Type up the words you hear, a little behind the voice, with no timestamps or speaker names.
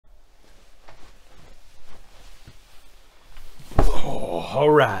All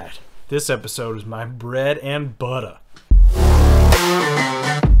right, this episode is my bread and butter.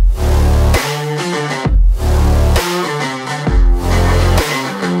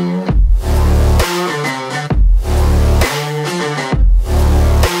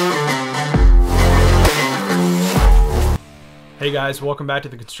 Hey guys, welcome back to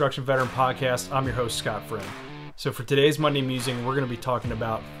the Construction Veteran Podcast. I'm your host, Scott Friend. So for today's Monday Musing, we're going to be talking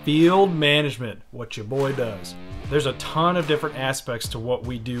about field management, what your boy does. There's a ton of different aspects to what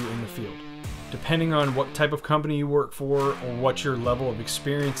we do in the field. Depending on what type of company you work for or what your level of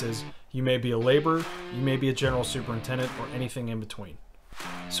experience is, you may be a laborer, you may be a general superintendent, or anything in between.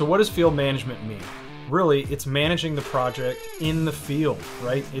 So what does field management mean? Really, it's managing the project in the field,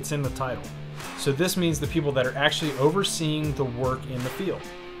 right? It's in the title. So this means the people that are actually overseeing the work in the field.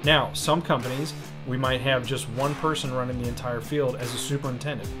 Now, some companies, we might have just one person running the entire field as a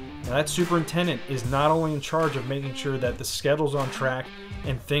superintendent. Now that superintendent is not only in charge of making sure that the schedule's on track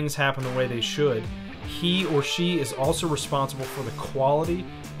and things happen the way they should, he or she is also responsible for the quality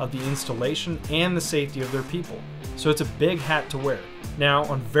of the installation and the safety of their people. So it's a big hat to wear. Now,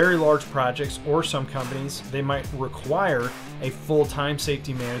 on very large projects or some companies, they might require a full-time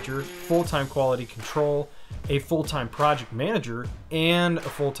safety manager, full-time quality control, a full-time project manager, and a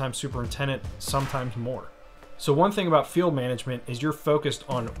full-time superintendent, sometimes more. So one thing about field management is you're focused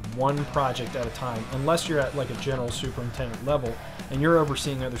on one project at a time, unless you're at like a general superintendent level and you're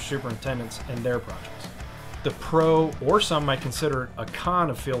overseeing other superintendents and their projects. The pro, or some might consider a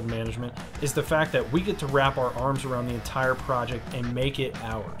con of field management, is the fact that we get to wrap our arms around the entire project and make it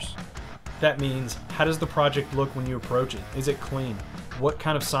ours. That means, how does the project look when you approach it? Is it clean? What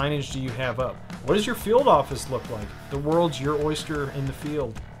kind of signage do you have up? What does your field office look like? The world's your oyster in the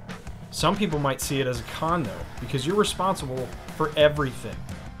field. Some people might see it as a con though, because you're responsible for everything.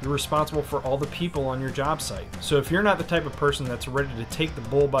 You're responsible for all the people on your job site. So if you're not the type of person that's ready to take the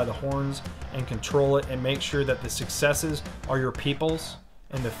bull by the horns and control it and make sure that the successes are your people's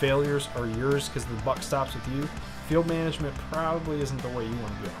and the failures are yours because the buck stops with you, field management probably isn't the way you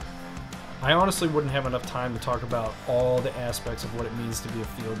want to go. I honestly wouldn't have enough time to talk about all the aspects of what it means to be a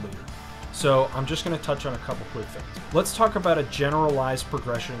field leader. So I'm just going to touch on a couple quick things. Let's talk about a generalized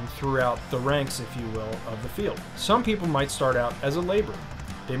progression throughout the ranks, if you will, of the field. Some people might start out as a laborer.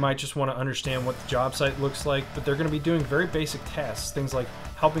 They might just want to understand what the job site looks like, but they're going to be doing very basic tasks, things like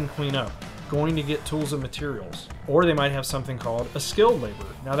helping clean up, going to get tools and materials. Or they might have something called a skilled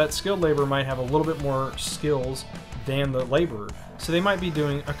laborer. Now that skilled laborer might have a little bit more skills than the laborer, so they might be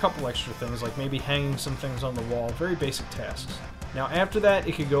doing a couple extra things, like maybe hanging some things on the wall, very basic tasks. Now after that,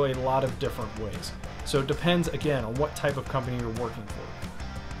 it could go a lot of different ways. So it depends, again, on what type of company you're working for.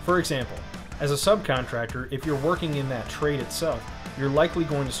 For example, as a subcontractor, if you're working in that trade itself, you're likely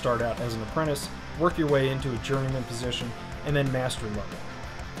going to start out as an apprentice, work your way into a journeyman position, and then master level.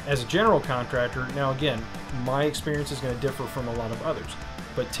 As a general contractor, now again, my experience is going to differ from a lot of others,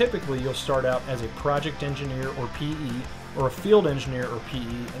 but typically you'll start out as a project engineer or PE, or a field engineer or PE,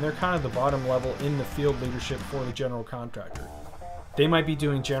 and they're kind of the bottom level in the field leadership for the general contractor. They might be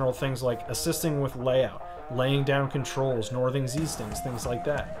doing general things like assisting with layout, laying down controls, northings, eastings, things like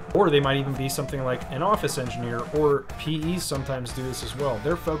that. Or they might even be something like an office engineer, or PEs sometimes do this as well.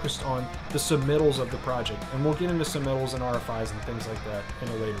 They're focused on the submittals of the project, and we'll get into submittals and RFIs and things like that in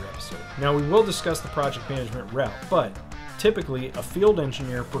a later episode. Now we will discuss the project management route, but typically, a field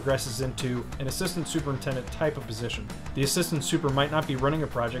engineer progresses into an assistant superintendent type of position. The assistant super might not be running a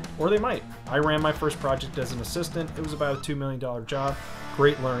project, or they might. I ran my first project as an assistant. It was about a $2 million job.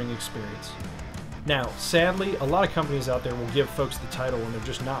 Great learning experience. Now, sadly, a lot of companies out there will give folks the title when they're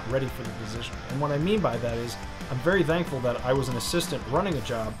just not ready for the position. And what I mean by that is, I'm very thankful that I was an assistant running a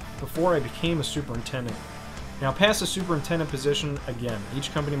job before I became a superintendent. Now, past the superintendent position, again,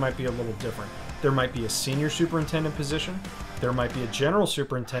 each company might be a little different. There might be a senior superintendent position, there might be a general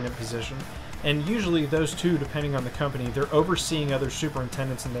superintendent position, and usually those two, depending on the company, they're overseeing other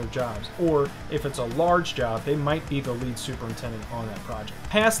superintendents in their jobs. Or if it's a large job, they might be the lead superintendent on that project.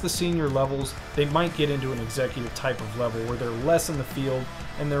 Past the senior levels, they might get into an executive type of level where they're less in the field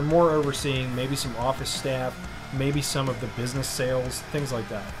and they're more overseeing maybe some office staff, maybe some of the business sales, things like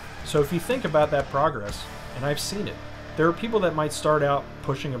that. So if you think about that progress, and I've seen it, there are people that might start out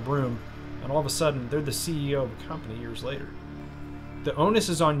pushing a broom and all of a sudden they're the CEO of a company years later. The onus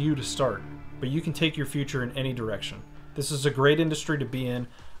is on you to start, but you can take your future in any direction. This is a great industry to be in.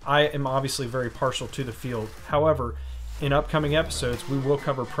 I am obviously very partial to the field. However, in upcoming episodes, we will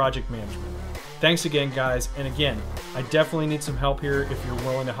cover project management. Thanks again, guys. And again, I definitely need some help here if you're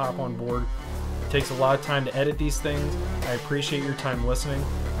willing to hop on board. It takes a lot of time to edit these things. I appreciate your time listening,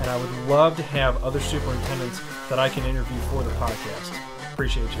 and I would love to have other superintendents that I can interview for the podcast.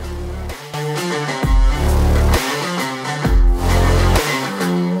 Appreciate you.